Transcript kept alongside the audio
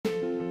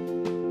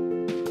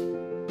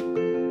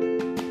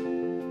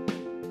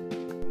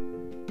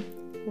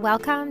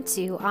Welcome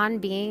to On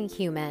Being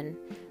Human.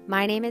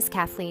 My name is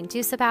Kathleen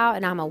Dusabout,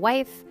 and I'm a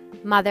wife,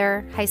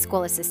 mother, high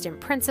school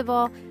assistant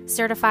principal,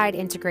 certified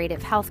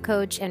integrative health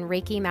coach, and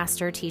Reiki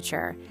master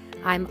teacher.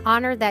 I'm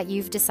honored that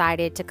you've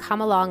decided to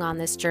come along on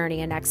this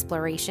journey and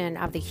exploration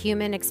of the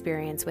human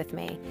experience with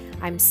me.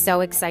 I'm so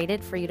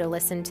excited for you to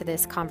listen to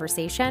this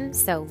conversation,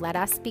 so let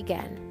us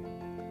begin.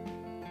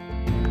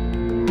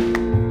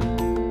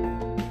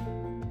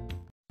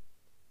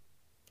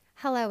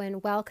 Hello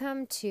and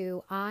welcome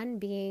to On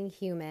Being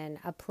Human,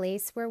 a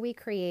place where we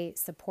create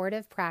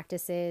supportive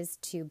practices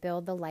to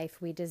build the life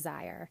we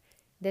desire.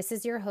 This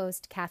is your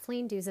host,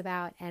 Kathleen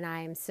Dusabout, and I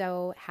am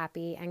so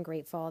happy and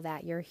grateful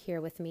that you're here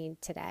with me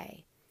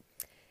today.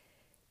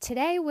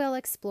 Today we'll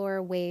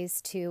explore ways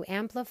to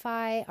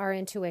amplify our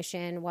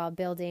intuition while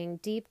building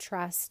deep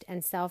trust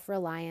and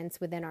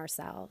self-reliance within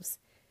ourselves.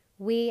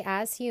 We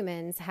as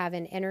humans have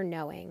an inner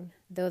knowing,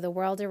 though the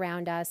world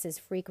around us is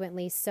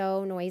frequently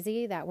so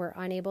noisy that we're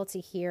unable to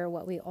hear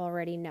what we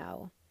already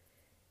know.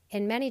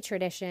 In many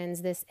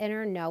traditions, this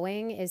inner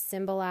knowing is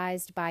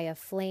symbolized by a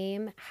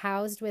flame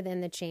housed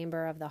within the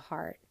chamber of the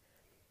heart.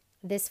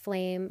 This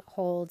flame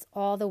holds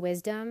all the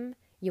wisdom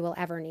you will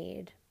ever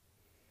need.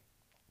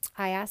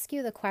 I ask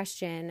you the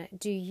question,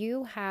 do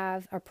you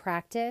have a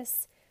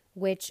practice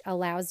which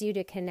allows you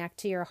to connect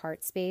to your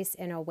heart space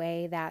in a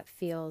way that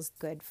feels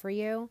good for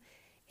you?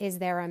 Is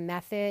there a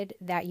method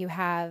that you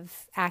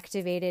have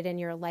activated in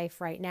your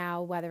life right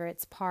now, whether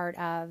it's part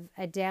of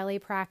a daily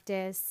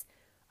practice,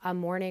 a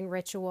morning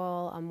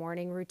ritual, a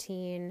morning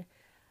routine,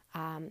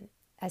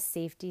 a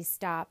safety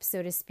stop,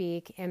 so to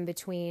speak, in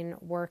between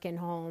work and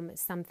home,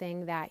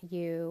 something that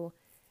you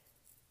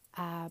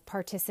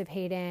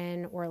participate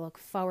in or look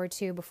forward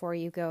to before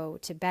you go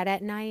to bed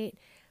at night?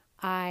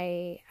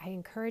 I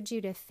encourage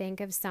you to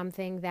think of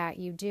something that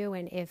you do,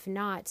 and if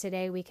not,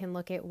 today we can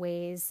look at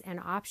ways and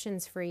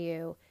options for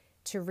you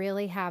to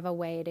really have a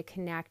way to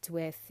connect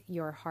with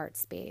your heart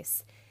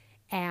space,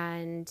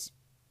 and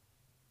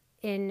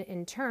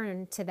in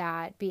turn to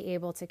that, be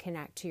able to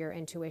connect to your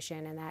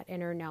intuition and that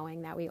inner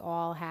knowing that we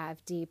all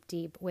have deep,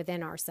 deep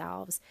within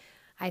ourselves.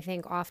 I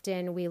think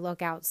often we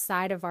look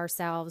outside of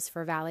ourselves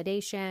for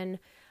validation.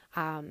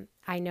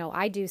 I know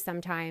I do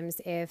sometimes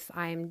if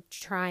I'm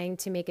trying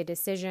to make a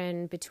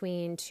decision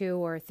between 2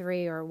 or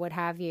 3 or what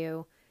have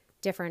you,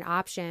 different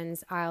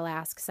options, I'll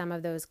ask some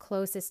of those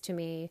closest to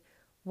me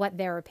what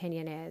their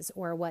opinion is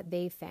or what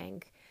they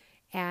think.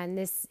 And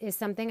this is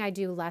something I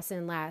do less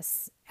and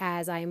less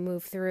as I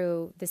move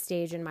through the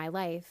stage in my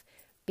life,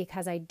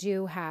 because I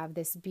do have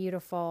this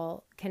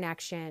beautiful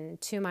connection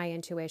to my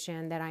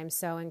intuition that I'm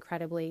so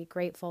incredibly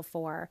grateful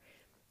for.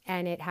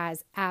 And it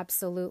has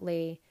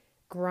absolutely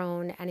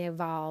grown and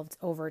evolved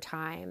over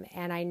time.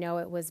 And I know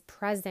it was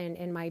present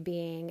in my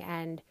being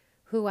and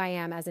who I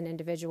am as an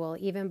individual,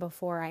 even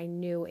before I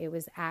knew it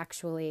was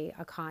actually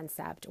a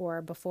concept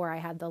or before I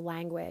had the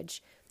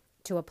language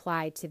to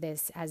apply to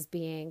this as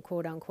being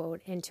quote unquote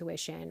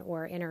intuition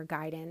or inner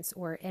guidance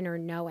or inner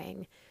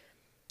knowing.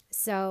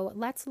 So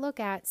let's look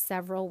at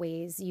several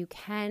ways you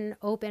can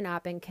open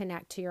up and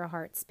connect to your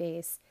heart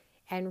space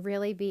and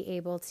really be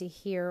able to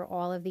hear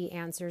all of the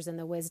answers and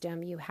the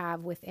wisdom you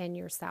have within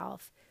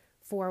yourself.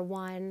 For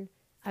one,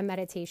 a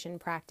meditation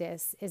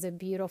practice is a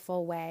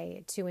beautiful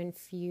way to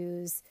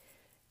infuse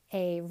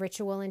a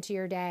ritual into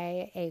your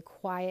day, a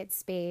quiet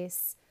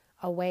space,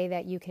 a way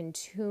that you can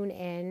tune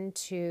in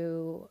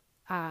to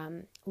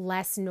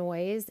less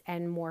noise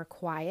and more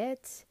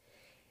quiet.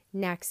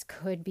 Next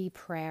could be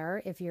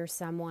prayer if you're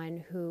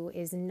someone who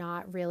is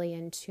not really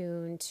in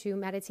tune to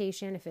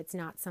meditation, if it's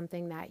not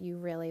something that you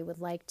really would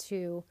like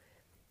to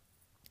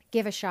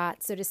give a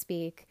shot, so to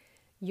speak.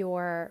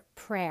 Your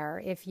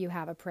prayer, if you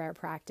have a prayer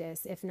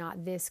practice. If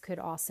not, this could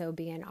also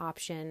be an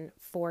option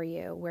for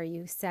you where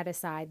you set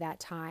aside that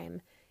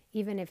time,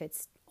 even if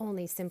it's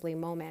only simply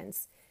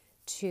moments,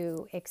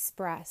 to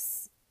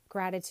express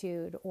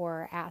gratitude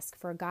or ask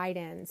for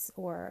guidance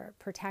or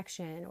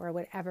protection or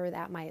whatever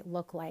that might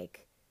look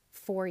like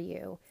for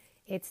you.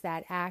 It's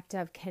that act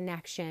of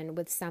connection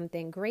with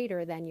something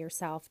greater than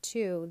yourself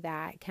too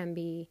that can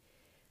be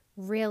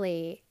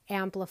really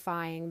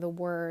amplifying the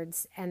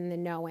words and the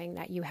knowing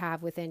that you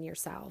have within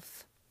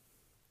yourself.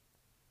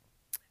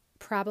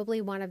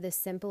 Probably one of the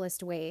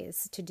simplest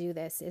ways to do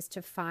this is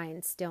to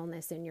find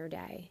stillness in your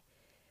day.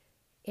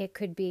 It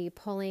could be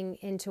pulling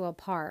into a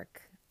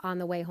park on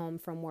the way home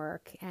from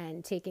work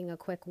and taking a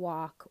quick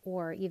walk,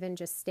 or even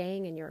just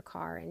staying in your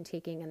car and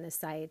taking in the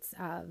sights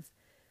of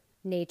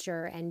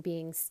nature and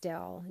being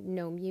still.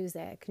 No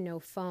music, no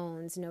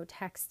phones, no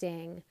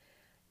texting,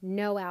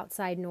 no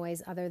outside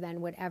noise other than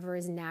whatever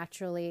is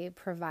naturally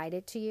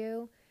provided to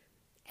you.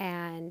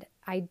 And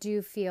I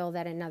do feel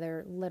that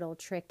another little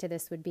trick to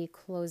this would be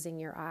closing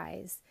your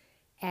eyes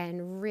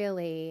and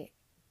really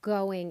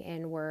going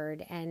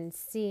inward and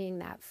seeing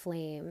that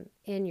flame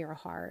in your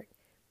heart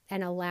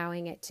and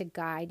allowing it to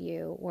guide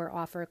you or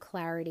offer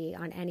clarity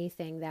on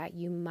anything that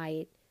you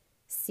might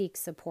seek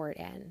support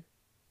in.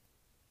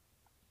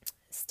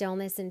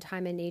 Stillness and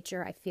time in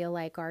nature, I feel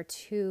like, are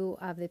two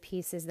of the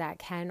pieces that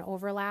can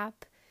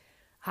overlap.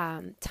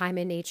 Time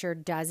in nature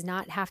does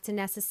not have to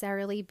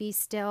necessarily be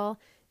still.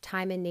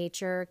 Time in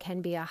nature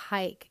can be a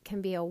hike,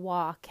 can be a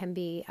walk, can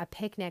be a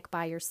picnic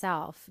by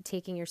yourself,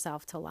 taking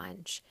yourself to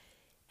lunch,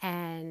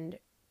 and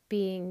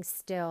being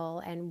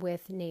still and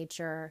with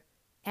nature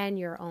and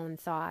your own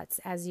thoughts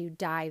as you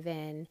dive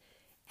in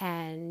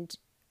and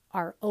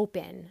are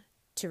open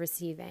to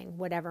receiving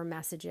whatever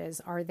messages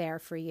are there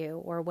for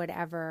you, or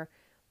whatever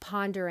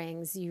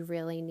ponderings you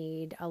really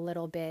need a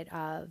little bit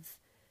of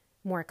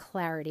more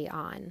clarity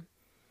on.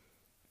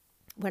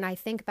 When I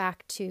think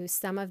back to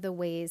some of the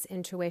ways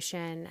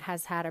intuition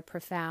has had a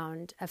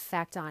profound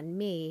effect on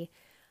me,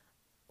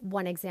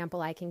 one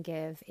example I can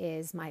give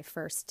is my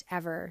first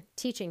ever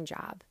teaching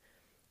job.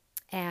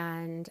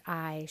 And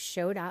I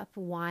showed up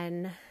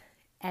one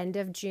end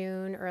of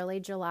June, early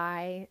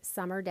July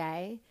summer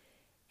day,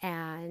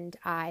 and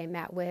I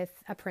met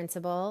with a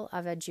principal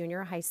of a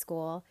junior high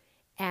school.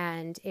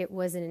 And it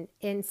was an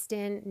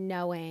instant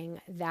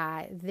knowing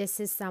that this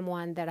is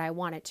someone that I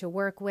wanted to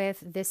work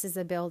with. This is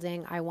a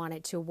building I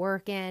wanted to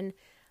work in.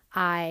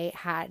 I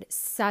had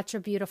such a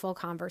beautiful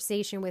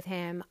conversation with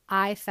him.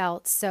 I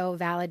felt so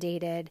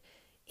validated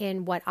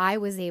in what I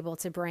was able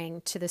to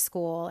bring to the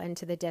school and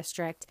to the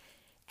district.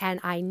 And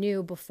I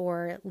knew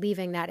before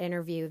leaving that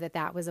interview that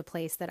that was a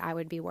place that I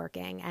would be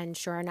working. And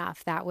sure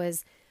enough, that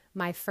was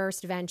my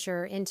first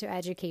venture into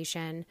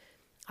education.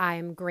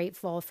 I'm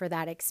grateful for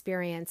that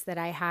experience that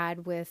I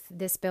had with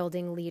this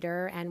building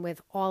leader and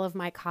with all of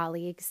my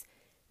colleagues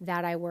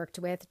that I worked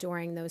with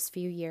during those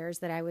few years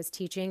that I was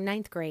teaching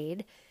ninth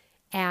grade.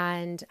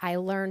 And I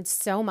learned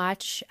so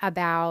much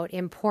about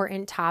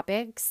important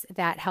topics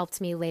that helped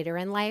me later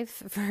in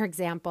life. For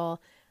example,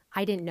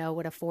 I didn't know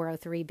what a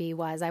 403B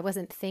was. I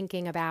wasn't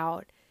thinking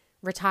about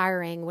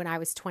retiring when I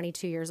was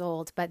 22 years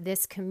old, but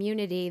this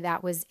community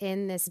that was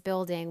in this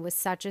building was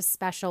such a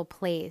special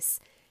place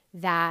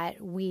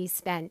that we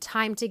spent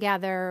time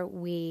together.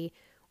 We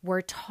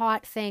were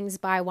taught things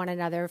by one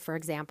another. For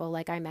example,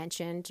 like I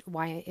mentioned,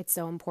 why it's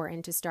so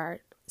important to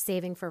start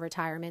saving for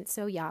retirement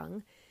so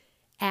young,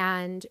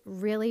 and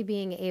really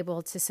being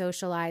able to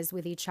socialize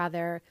with each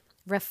other,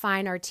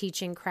 refine our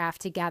teaching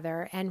craft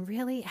together, and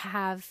really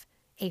have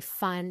a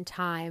fun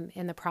time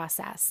in the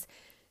process.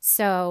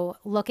 So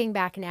looking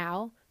back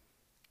now,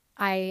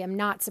 I am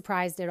not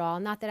surprised at all.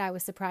 Not that I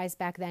was surprised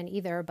back then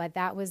either, but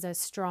that was a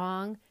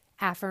strong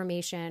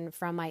affirmation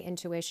from my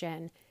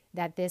intuition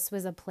that this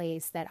was a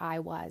place that I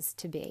was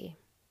to be.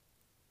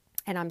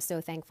 And I'm so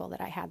thankful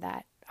that I had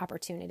that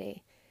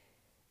opportunity.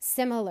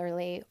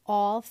 Similarly,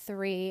 all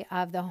three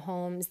of the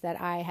homes that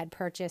I had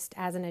purchased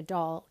as an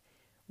adult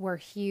were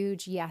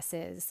huge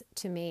yeses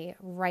to me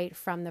right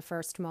from the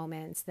first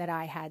moments that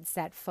I had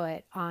set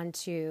foot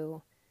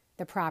onto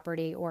the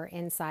property or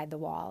inside the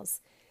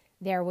walls.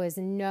 There was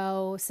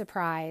no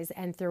surprise,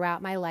 and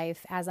throughout my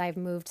life, as I've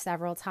moved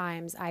several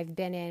times, I've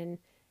been in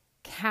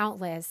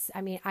countless,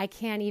 I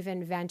can't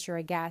even venture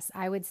a guess.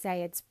 I would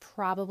say it's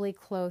probably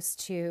close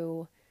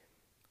to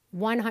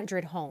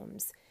 100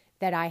 homes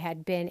that I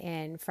had been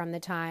in from the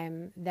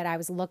time that I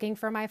was looking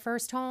for my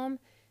first home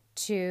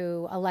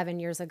to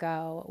 11 years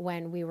ago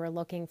when we were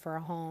looking for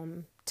a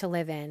home to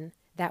live in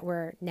that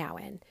we're now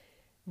in.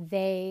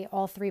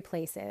 All three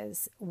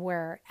places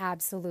were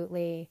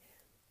absolutely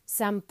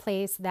some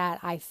place that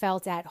I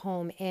felt at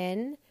home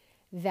in,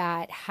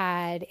 that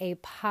had a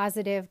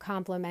positive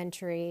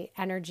complementary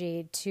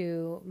energy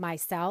to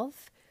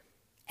myself.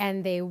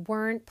 And they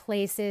weren't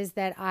places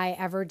that I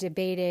ever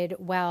debated,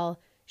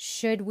 well,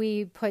 should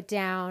we put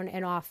down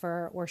an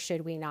offer or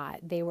should we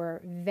not? They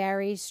were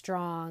very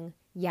strong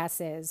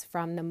yeses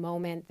from the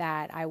moment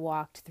that I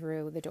walked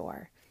through the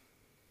door.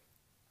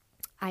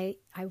 I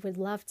would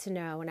love to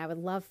know, and I would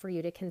love for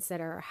you to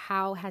consider,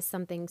 how has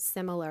something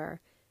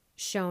similar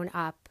shown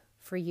up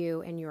for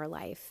you in your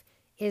life?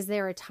 Is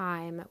there a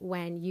time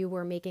when you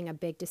were making a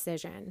big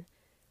decision?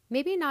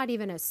 Maybe not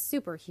even a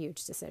super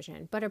huge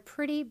decision, but a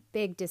pretty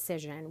big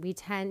decision. We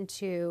tend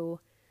to,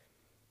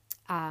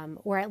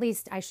 or at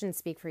least I shouldn't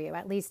speak for you,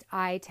 at least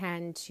I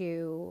tend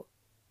to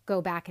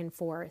go back and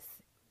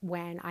forth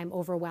when I'm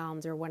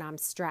overwhelmed or when I'm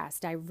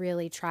stressed. I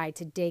really try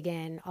to dig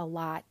in a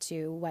lot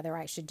to whether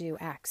I should do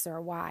X or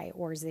Y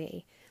or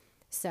Z.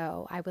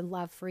 So I would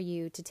love for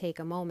you to take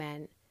a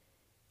moment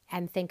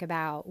and think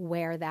about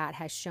where that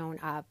has shown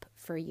up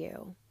for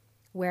you,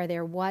 where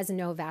there was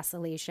no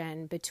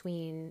vacillation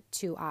between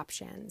two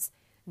options.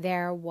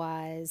 There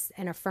was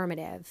an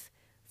affirmative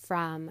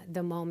from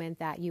the moment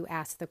that you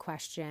asked the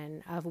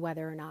question of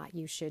whether or not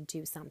you should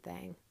do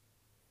something.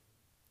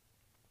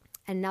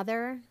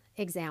 Another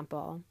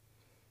example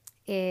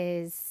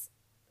is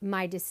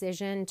my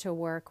decision to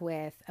work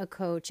with a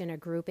coach in a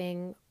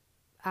group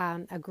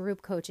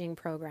coaching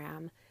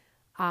program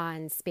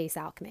on space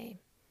alchemy.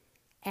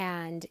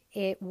 And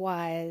it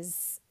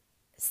was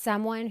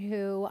someone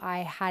who I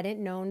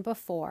hadn't known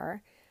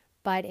before,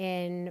 but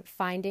in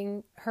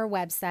finding her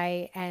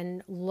website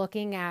and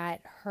looking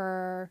at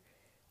her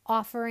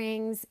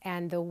offerings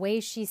and the way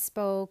she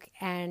spoke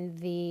and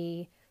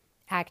the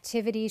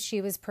activities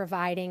she was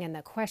providing and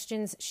the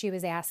questions she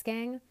was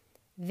asking,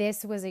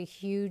 this was a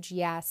huge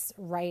yes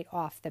right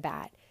off the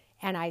bat.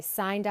 And I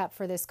signed up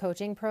for this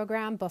coaching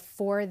program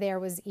before there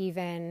was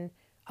even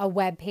a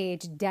web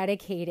page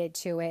dedicated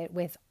to it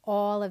with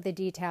all of the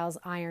details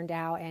ironed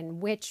out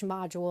and which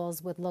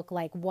modules would look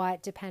like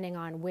what depending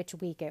on which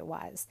week it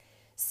was.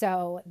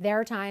 So there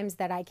are times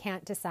that I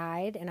can't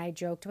decide, and I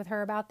joked with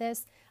her about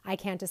this, I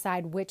can't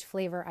decide which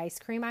flavor ice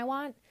cream I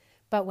want.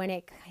 But when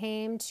it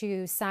came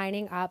to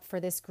signing up for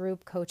this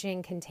group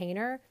coaching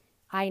container,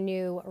 I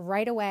knew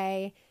right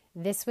away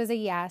this was a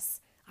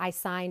yes. I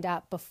signed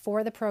up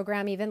before the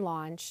program even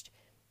launched.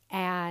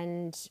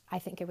 And I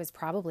think it was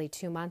probably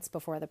 2 months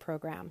before the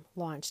program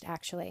launched,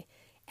 actually.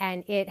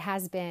 And it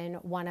has been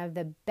one of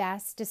the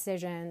best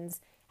decisions,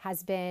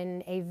 has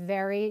been a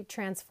very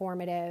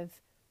transformative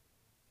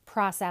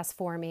process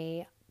for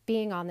me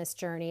being on this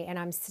journey. And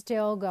I'm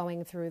still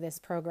going through this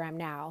program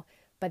now.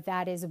 But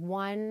that is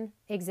one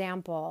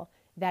example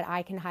that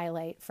I can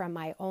highlight from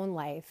my own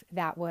life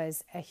that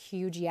was a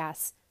huge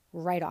yes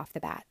right off the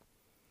bat.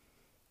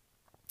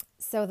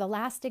 So the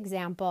last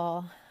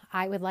example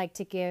I would like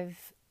to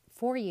give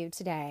for you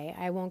today,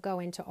 I won't go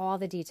into all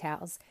the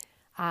details.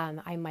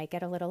 I might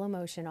get a little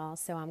emotional,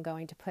 so I'm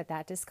going to put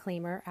that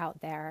disclaimer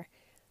out there.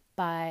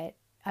 But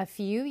a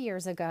few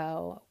years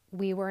ago,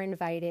 we were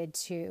invited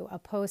to a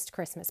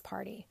post-Christmas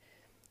party.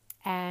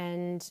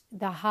 And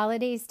the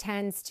holidays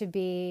tends to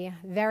be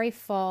very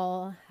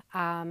full,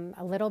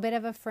 a little bit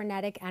of a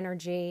frenetic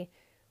energy.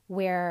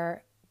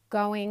 We're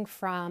going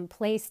from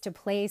place to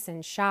place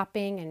and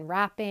shopping and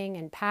wrapping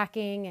and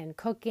packing and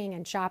cooking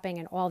and shopping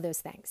and all those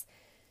things.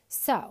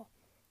 So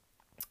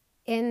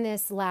in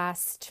this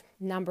last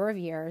number of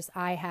years,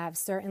 I have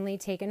certainly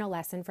taken a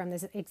lesson from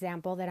this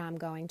example that I'm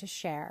going to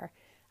share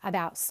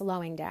about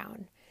slowing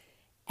down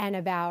and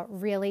about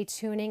really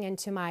tuning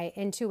into my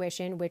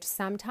intuition, which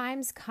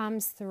sometimes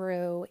comes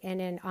through in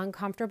an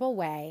uncomfortable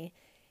way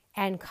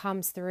and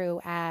comes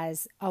through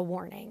as a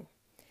warning.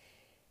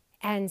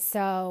 And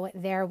so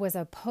there was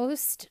a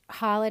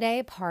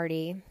post-holiday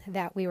party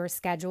that we were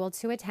scheduled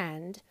to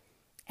attend,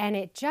 and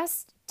it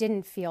just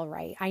didn't feel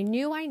right. I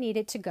knew I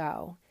needed to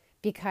go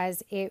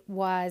because it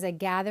was a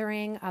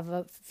gathering of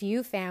a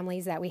few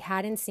families that we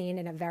hadn't seen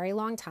in a very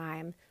long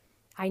time.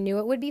 I knew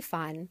it would be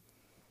fun.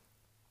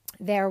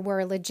 There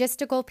were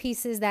logistical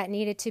pieces that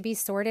needed to be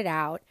sorted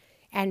out.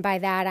 And by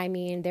that, I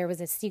mean there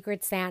was a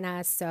secret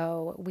Santa.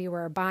 So we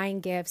were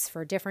buying gifts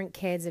for different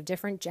kids of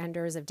different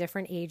genders, of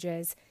different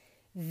ages.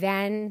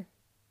 Then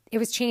it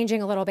was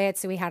changing a little bit.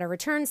 So we had to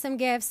return some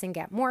gifts and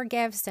get more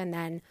gifts. And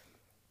then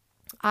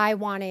I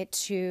wanted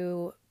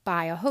to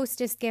buy a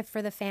hostess gift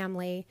for the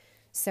family.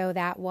 So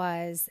that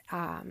was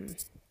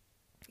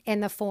in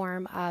the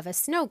form of a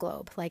snow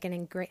globe, like an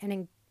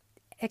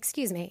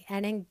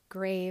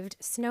engraved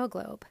snow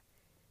globe.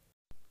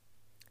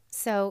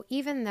 So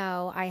even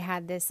though I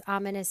had this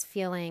ominous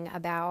feeling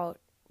about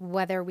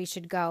whether we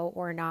should go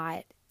or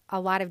not, a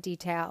lot of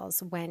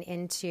details went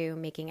into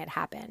making it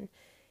happen.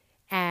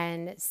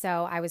 And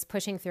so I was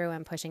pushing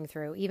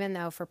through, even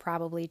though for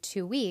probably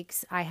 2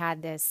 weeks I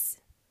had this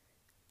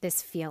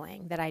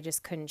feeling that I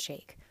just couldn't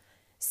shake.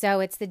 So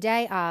it's the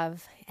day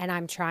of, and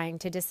I'm trying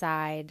to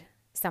decide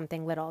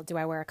something little. Do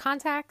I wear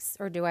contacts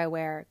or do I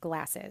wear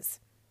glasses?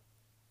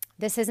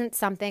 This isn't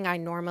something I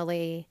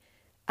normally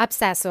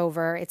obsess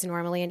over. It's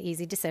normally an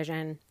easy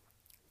decision.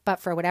 But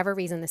for whatever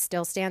reason, this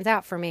still stands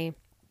out for me.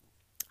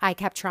 I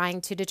kept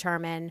trying to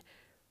determine,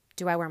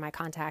 do I wear my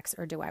contacts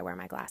or do I wear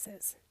my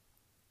glasses?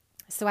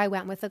 So I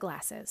went with the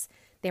glasses.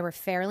 They were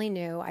fairly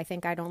new. I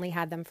think I'd only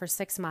had them for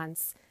 6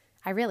 months.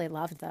 I really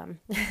loved them.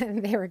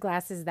 They were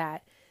glasses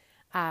that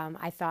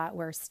I thought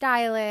were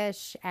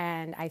stylish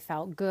and I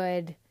felt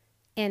good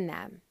in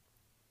them.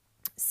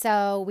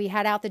 So we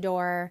head out the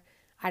door.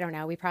 I don't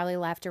know, we probably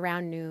left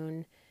around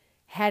noon,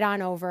 head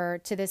on over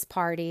to this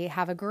party,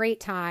 have a great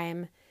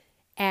time.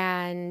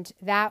 And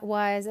that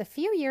was a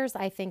few years,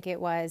 I think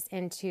it was,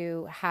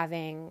 into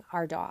having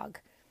our dog.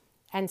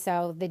 And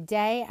so the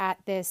day at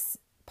this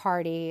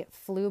party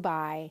flew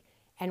by,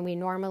 and we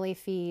normally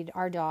feed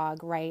our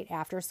dog right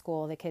after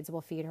school. The kids will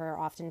feed her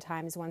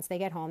oftentimes once they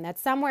get home.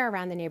 That's somewhere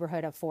around the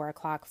neighborhood of 4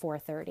 o'clock,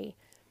 4:30.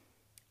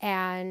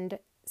 And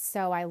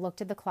so I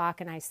looked at the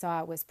clock and I saw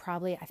it was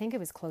probably, I think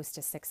it was close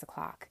to 6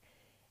 o'clock.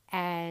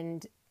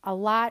 And a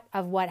lot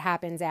of what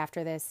happens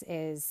after this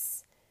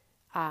is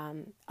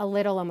a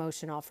little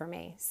emotional for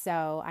me.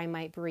 So I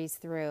might breeze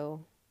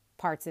through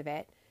parts of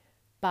it.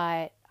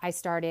 But I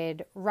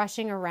started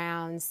rushing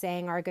around,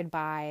 saying our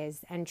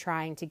goodbyes, and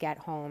trying to get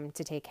home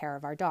to take care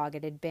of our dog.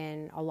 It had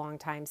been a long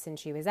time since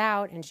she was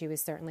out, and she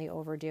was certainly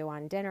overdue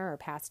on dinner or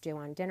past due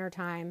on dinner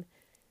time.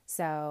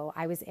 So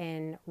I was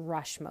in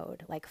rush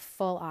mode, like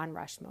full on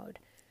rush mode.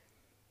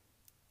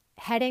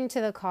 Heading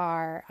to the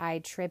car, I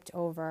tripped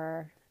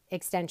over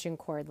extension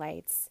cord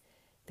lights,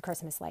 the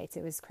Christmas lights.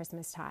 It was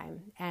Christmas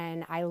time,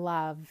 and I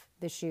love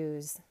the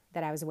shoes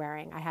that I was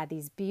wearing. I had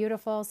these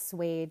beautiful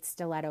suede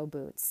stiletto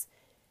boots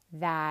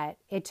that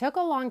it took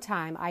a long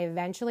time. I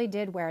eventually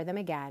did wear them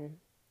again.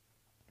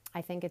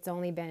 I think it's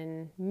only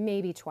been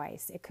maybe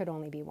twice. It could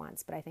only be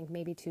once, but I think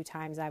maybe 2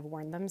 times I've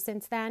worn them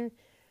since then.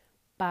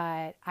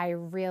 But I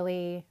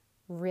really,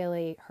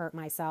 really hurt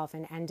myself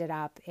and ended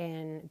up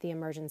in the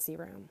emergency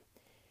room.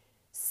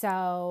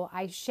 So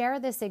I share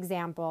this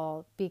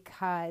example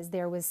because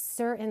there was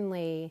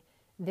certainly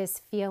this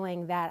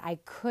feeling that I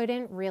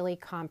couldn't really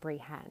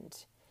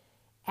comprehend.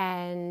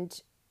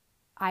 And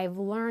I've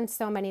learned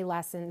so many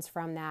lessons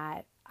from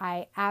that.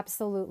 I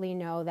absolutely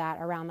know that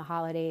around the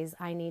holidays,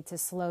 I need to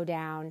slow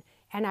down.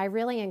 And I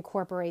really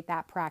incorporate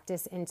that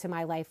practice into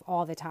my life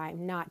all the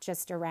time, not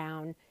just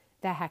around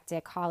the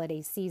hectic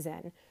holiday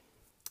season.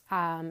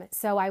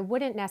 So I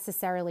wouldn't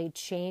necessarily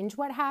change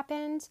what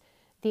happened.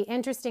 The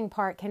interesting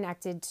part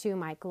connected to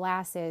my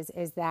glasses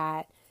is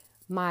that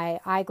my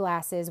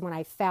eyeglasses, when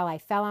I fell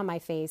on my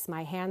face,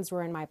 my hands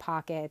were in my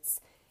pockets,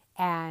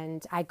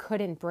 and I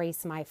couldn't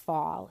brace my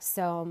fall.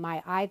 So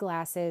my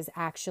eyeglasses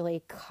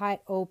actually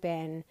cut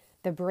open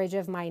the bridge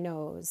of my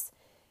nose,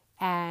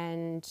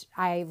 and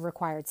I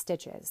required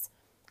stitches.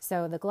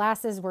 So the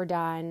glasses were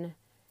done,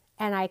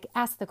 and I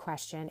asked the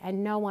question,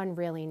 and no one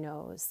really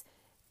knows.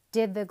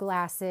 Did the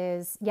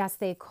glasses, yes,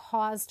 they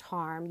caused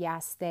harm.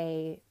 Yes,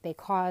 they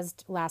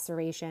caused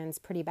lacerations,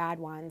 pretty bad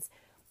ones.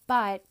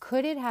 But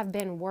could it have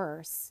been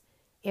worse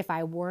if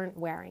I weren't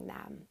wearing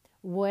them?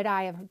 Would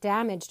I have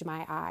damaged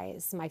my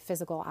eyes, my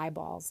physical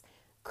eyeballs?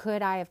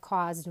 Could I have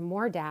caused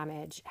more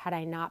damage had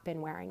I not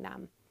been wearing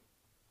them?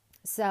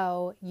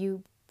 So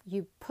you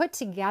put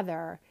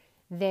together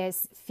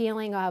this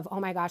feeling of, oh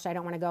my gosh, I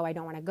don't want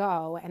to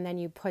go. And then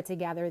you put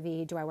together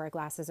do I wear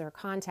glasses or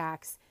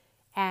contacts?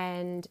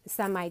 And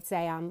some might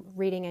say I'm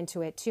reading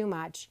into it too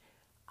much.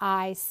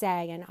 I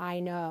say, and I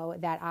know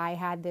that I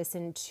had this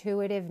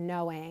intuitive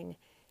knowing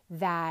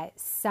that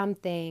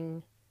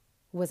something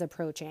was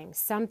approaching,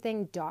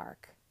 something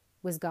dark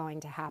was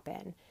going to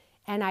happen.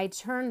 And I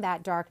turned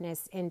that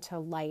darkness into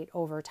light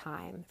over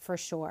time, for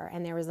sure.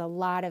 And there was a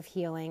lot of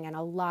healing and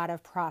a lot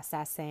of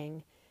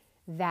processing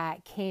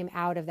that came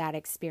out of that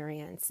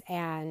experience.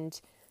 And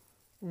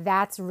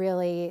that's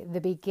really the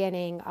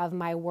beginning of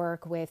my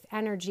work with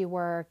energy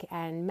work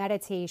and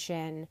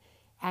meditation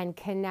and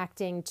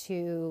connecting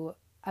to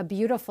a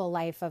beautiful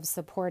life of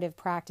supportive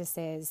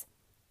practices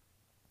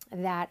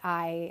that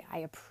I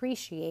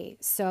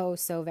appreciate so,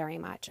 so very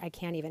much. I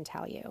can't even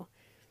tell you.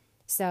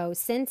 So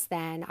since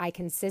then, I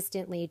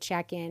consistently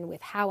check in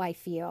with how I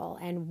feel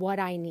and what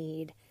I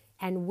need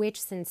and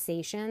which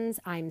sensations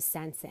I'm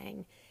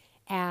sensing.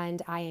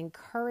 And I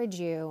encourage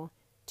you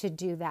to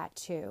do that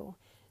too.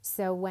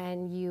 So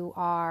when you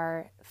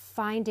are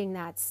finding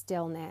that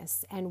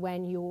stillness and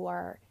when you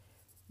are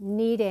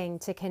needing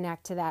to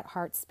connect to that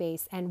heart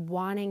space and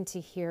wanting to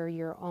hear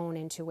your own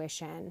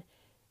intuition,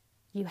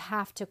 you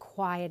have to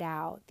quiet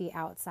out the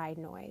outside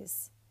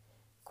noise.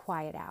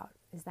 Quiet out.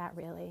 Is that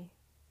really?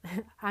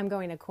 I'm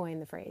going to coin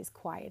the phrase,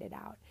 quiet it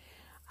out.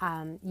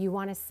 You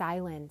want to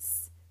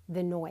silence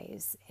the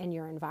noise in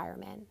your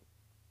environment.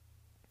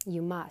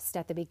 You must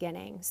at the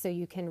beginning so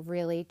you can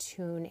really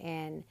tune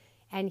in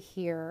and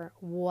hear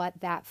what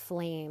that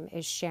flame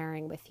is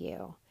sharing with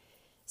you.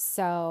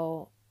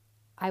 So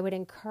I would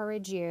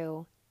encourage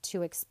you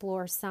to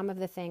explore some of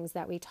the things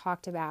that we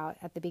talked about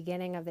at the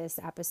beginning of this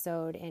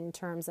episode in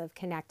terms of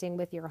connecting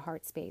with your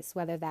heart space,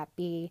 whether that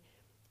be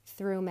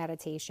through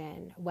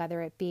meditation,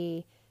 whether it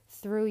be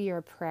through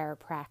your prayer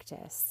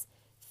practice,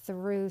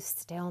 through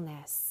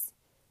stillness.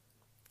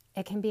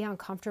 It can be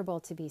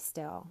uncomfortable to be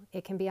still.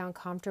 It can be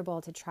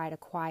uncomfortable to try to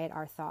quiet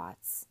our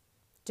thoughts.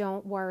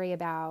 Don't worry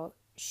about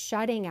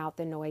shutting out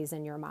the noise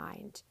in your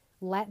mind.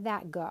 Let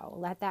that go.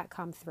 Let that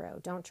come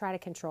through. Don't try to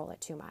control it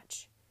too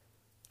much.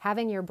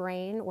 Having your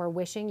brain or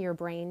wishing your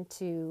brain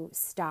to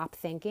stop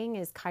thinking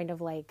is kind of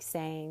like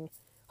saying,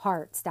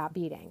 heart, stop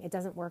beating. It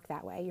doesn't work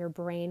that way. Your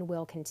brain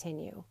will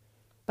continue.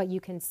 But you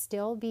can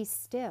still be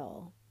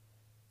still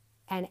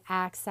and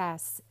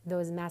access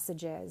those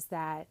messages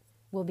that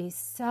will be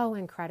so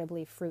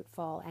incredibly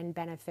fruitful and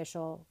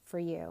beneficial for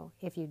you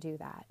if you do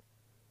that.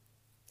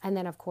 And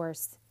then, of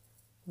course,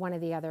 one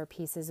of the other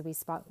pieces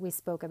we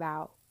spoke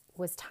about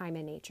was time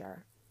in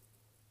nature.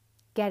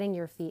 Getting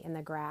your feet in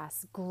the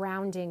grass,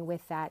 grounding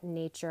with that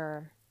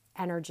nature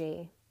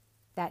energy,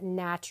 that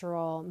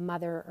natural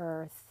Mother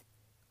Earth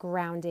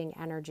grounding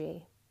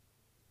energy.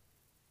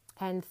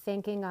 And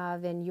thinking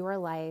of in your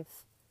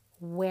life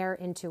where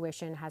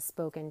intuition has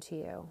spoken to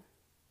you.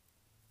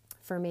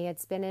 For me,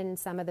 it's been in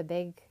some of the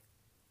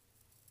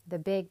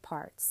big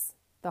parts,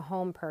 the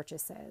home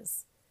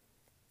purchases,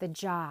 the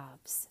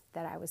jobs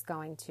that I was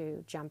going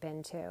to jump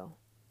into,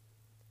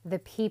 the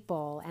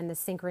people and the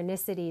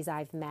synchronicities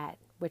I've met,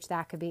 which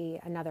that could be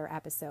another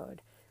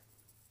episode.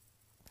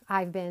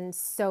 I've been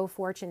so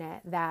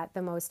fortunate that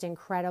the most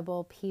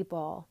incredible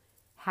people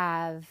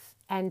have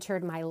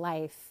entered my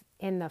life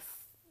in the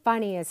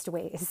funniest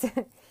ways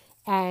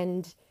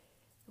and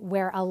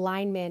where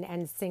alignment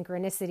and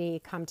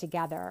synchronicity come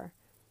together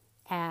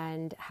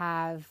and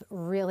have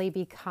really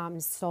become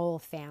soul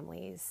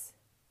families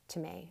to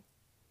me.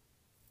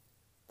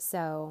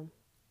 So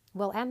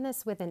we'll end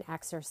this with an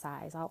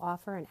exercise. I'll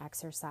offer an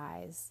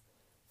exercise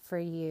for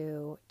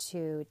you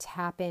to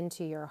tap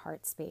into your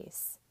heart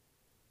space.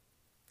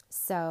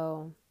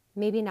 So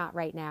maybe not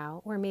right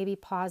now, or maybe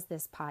pause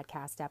this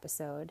podcast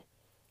episode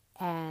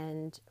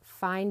and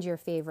find your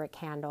favorite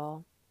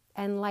candle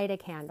and light a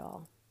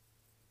candle.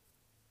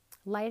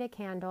 Light a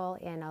candle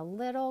in a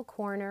little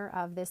corner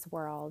of this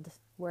world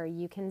where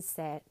you can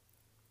sit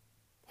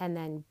and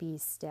then be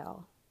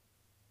still.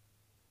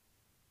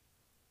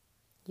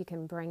 You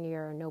can bring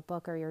your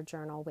notebook or your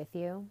journal with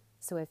you.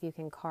 So if you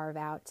can carve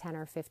out 10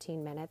 or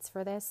 15 minutes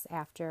for this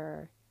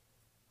after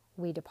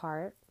we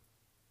depart,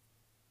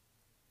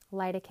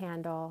 light a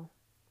candle,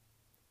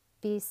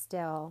 be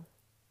still,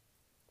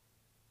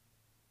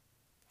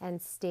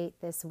 and state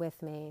this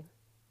with me.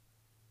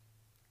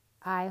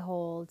 I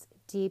hold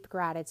deep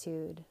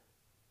gratitude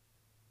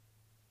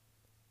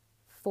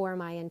for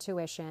my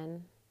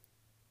intuition,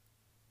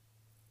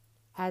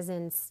 as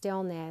in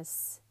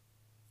stillness,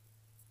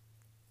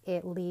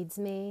 it leads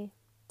me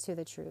to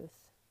the truth.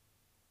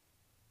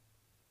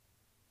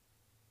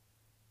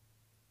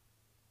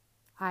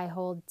 I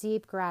hold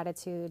deep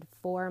gratitude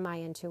for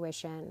my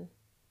intuition,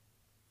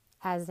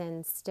 as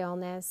in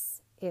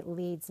stillness, it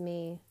leads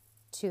me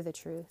to the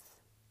truth.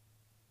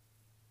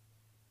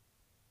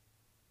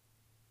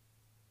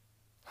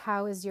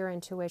 How is your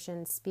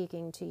intuition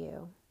speaking to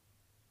you?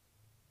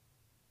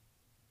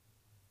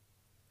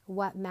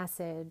 What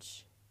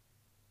message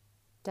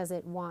does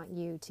it want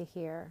you to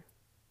hear?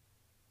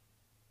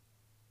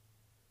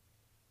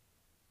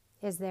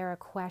 Is there a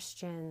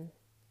question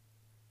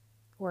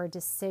or a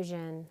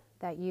decision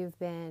that you've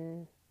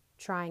been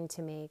trying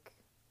to make,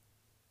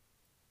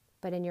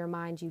 but in your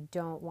mind you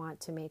don't want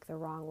to make the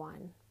wrong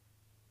one?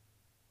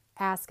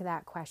 Ask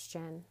that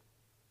question.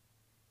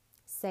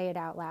 Say it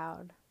out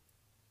loud.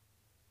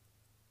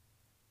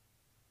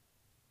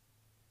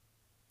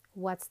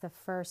 What's the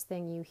first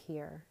thing you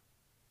hear?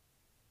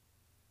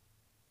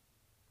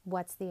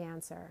 What's the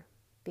answer?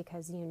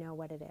 Because you know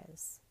what it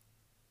is.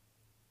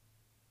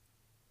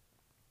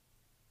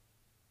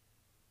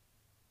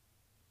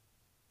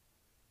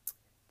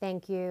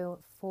 Thank you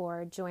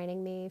for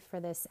joining me for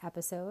this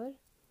episode.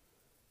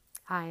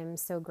 I am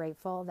so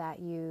grateful that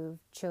you've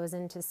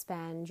chosen to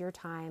spend your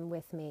time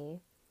with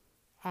me.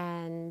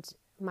 And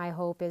my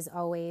hope is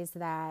always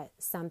that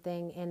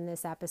something in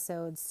this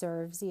episode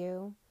serves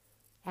you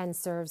and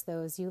serves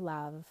those you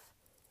love.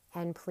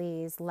 And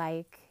please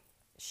like,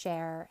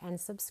 share, and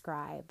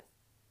subscribe.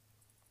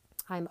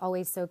 I'm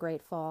always so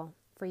grateful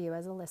for you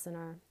as a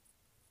listener.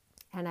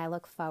 And I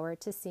look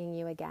forward to seeing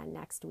you again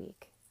next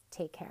week.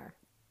 Take care.